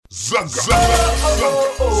Yo, you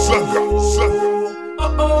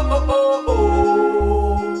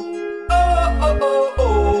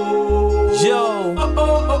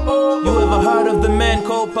ever heard of the man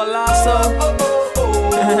called Pallaso?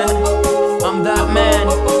 I'm that man.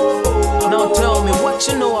 Now tell me what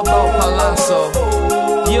you know about Pallaso.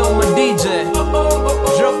 Yo, my DJ,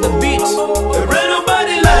 drop the beat. There ain't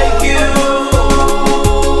nobody like you.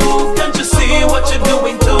 Can't you see what you're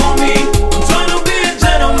doing to me? I'm trying to be a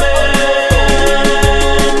gentleman,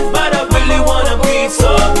 but I really want a piece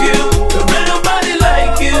of you. There ain't nobody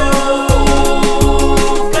like you.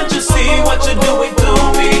 Can't you see what you're doing to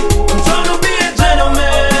me? I'm trying to be a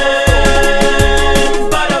gentleman,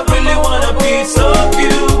 but I really want a piece of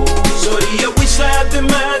you. Shorty, I wish I had the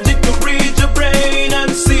magic to read your brain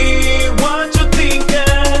and see what you're thinking.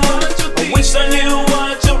 I wish I knew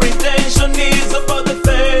what your intention is about the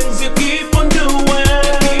things you keep on doing.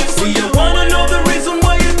 See, I wanna know the reason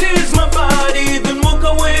why you tease my body, then walk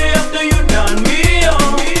away after you done me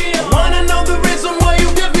on. I wanna know the reason why you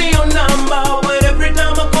give me your number, but every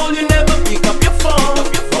time I call you never pick up your phone.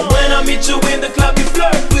 But when I meet you in the club, you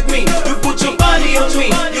flirt with me, you put your body on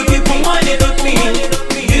me, you keep on whining with me.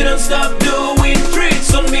 You don't stop doing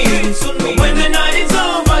tricks on me. But when the night is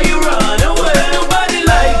over, you run away. Nobody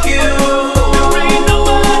like you. There ain't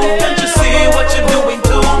nobody. Can't you see what you're doing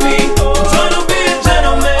to me? I'm trying to be a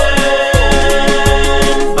gentleman,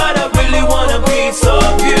 but I really want a piece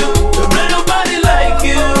of you. There ain't nobody like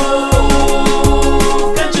you.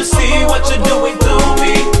 Can't you see what you're doing to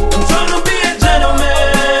me? I'm trying to be a gentleman,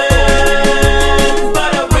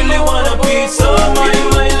 but I really want a piece of you.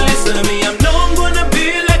 Listen to me, I'm not gonna be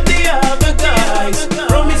like the other guys.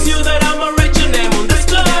 Promise you that I'ma write your name on the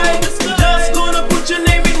sky. Just gonna put your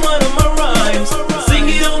name in one of my rhymes. Sing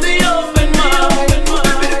it on the open mic.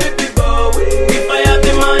 If I had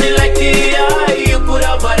the money like the eye, you could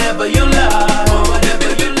have whatever you like.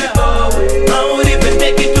 I would even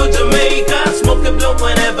take it to Jamaica, smoke a blunt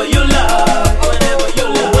whenever you like.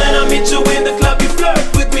 When I meet you in the club, you flirt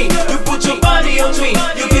with me, you put your body on me,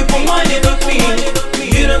 you keep on whining with me.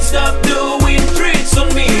 You don't stop doing tricks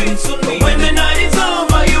on me. But when the night is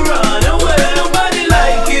over, you run away. Nobody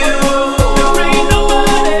like you. There ain't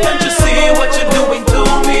nobody. Can't you see what you're doing to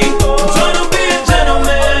me? I'm trying to be a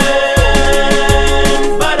gentleman,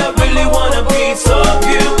 but I really want a piece of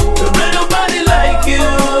you. There ain't nobody like you.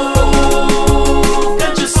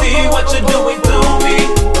 Can't you see what you're doing to me?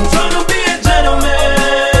 I'm trying to be a gentleman,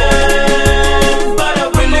 but I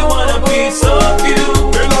really want a piece of you.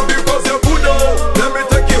 Me love you 'cause you're good, oh. Let me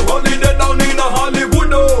take you holiday down in a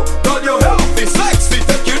Hollywood, oh. Girl, you're healthy, sexy,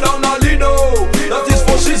 take you down a Lido. That is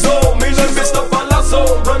for she's home. Me name Mr. Pallaso,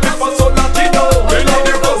 run me for so Latino. Me love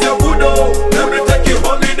you 'cause you're good, oh. Let me take you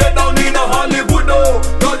holiday down in a Hollywood, oh.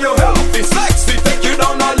 Girl, you're healthy, sexy, take you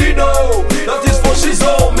down a Lido. That is for she's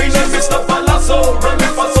home. Me name Mr. Pallaso, run me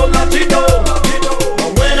for so Latino.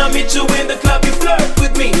 But when I meet you in the club, you flirt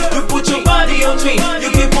with me, you put your body on me, you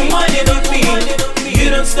keep on whining with me. You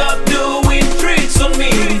don't stop